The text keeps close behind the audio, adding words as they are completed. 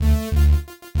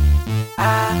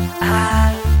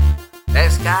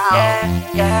Let's go.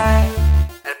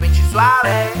 El pinche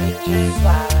suave.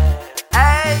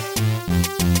 Ey.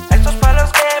 Estos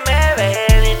palos que me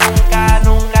ven y nunca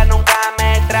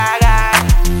me tragan.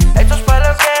 Estos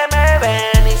palos que me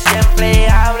ven y siempre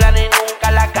hablan y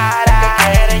nunca la cara. Que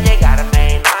quieren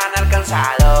llegarme y no han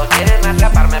alcanzado. Quieren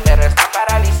atraparme pero están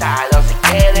paralizados. Y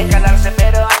quieren jalarse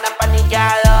pero andan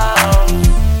paniqueados.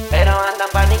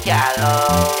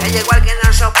 Que igual que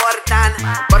no soportan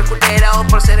por culero,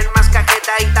 por ser el más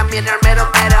cajeta y también el mero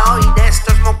mero. Y de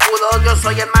estos mocudos yo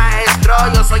soy el maestro.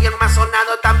 Yo soy el más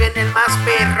sonado, también el más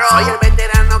perro. Soy el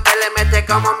veterano que le mete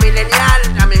como milenial.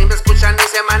 A mí me escuchan y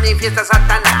se manifiesta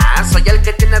Satanás. Soy el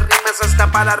que tiene rimas hasta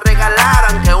para regalar,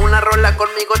 aunque una rola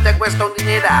conmigo te cuesta un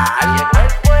dineral. Llegó el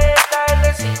poeta, el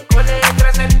de 5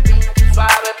 letras, el pinche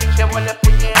suave, pinche huele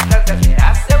puñetas. Desde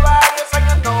hace varios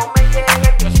años no me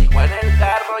llegan. Yo sigo en el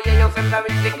carro y ellos en la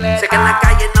bicicleta. Sé que en la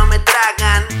calle no me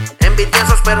tragan,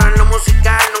 envidiosos pero en lo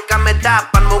musical nunca me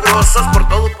tapan. Mugrosos por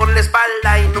todo por la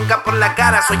espalda y nunca por la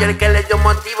cara. Soy el que les dio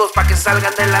motivos pa' que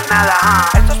salgan de la nada.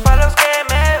 Estos palos que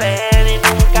me ven y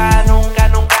nunca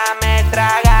me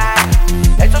tragan.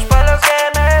 Estos palos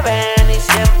que me ven y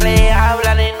siempre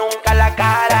hablan y nunca la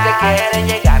cara. Que quieren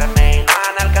llegarme y no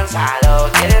han alcanzado.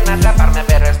 Quieren atraparme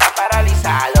pero están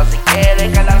paralizados. Y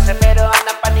quieren jalarse pero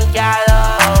andan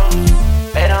paniqueados.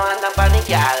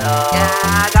 Ya,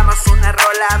 hagamos una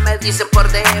rola, me dicen por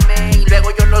DM y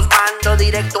luego yo los mando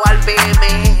directo al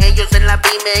PM. Ellos en la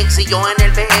BMX y yo en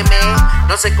el BM.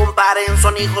 No se comparen,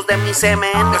 son hijos de mi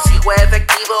semen. Yo sigo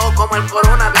efectivo como el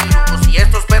coronavirus. Y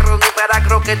estos perros ni para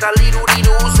croqueta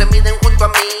liruriru. Se miden junto a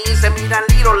mí, se miran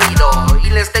liro liro.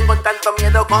 Y les tengo tanto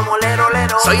miedo como lero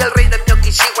lero. Soy el rey de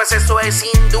Mioquishiwas, eso es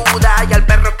sin duda. Y al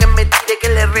perro que me tire que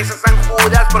le reza San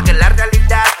Judas. Porque la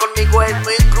realidad conmigo es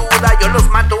muy cruda. Yo los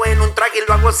mato en un track y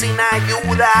lo hago sin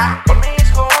ayuda. Con mis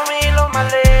homies los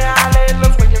más leales,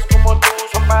 los güeyes como tú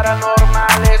son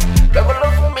paranormales. Luego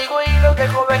los fumigo y los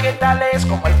dejo vegetales.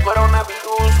 Como el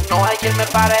coronavirus, no hay quien me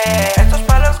pare. Estos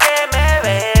palos que me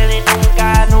ven y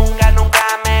nunca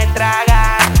me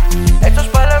tragan. Estos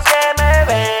palos que me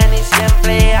ven y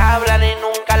siempre hablan y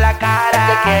nunca la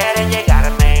cara. Que quieren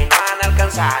llegarme y no han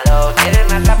alcanzado.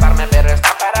 Quieren atraparme pero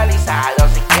están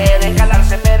paralizados. Y quieren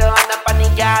jalarse pero andan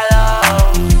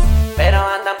paniqueados.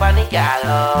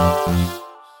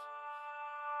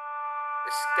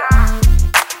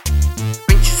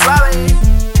 Pinche suave.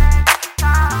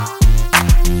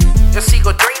 Yo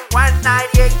sigo Dream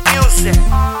 198 Music.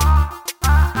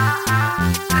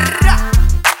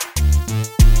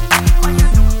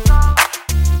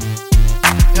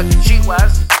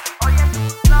 Mioquishiwas.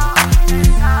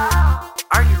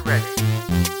 Are you ready?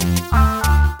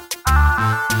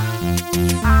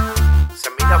 Se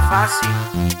mira fácil.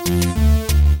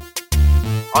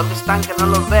 ¿Dónde están que no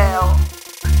los veo?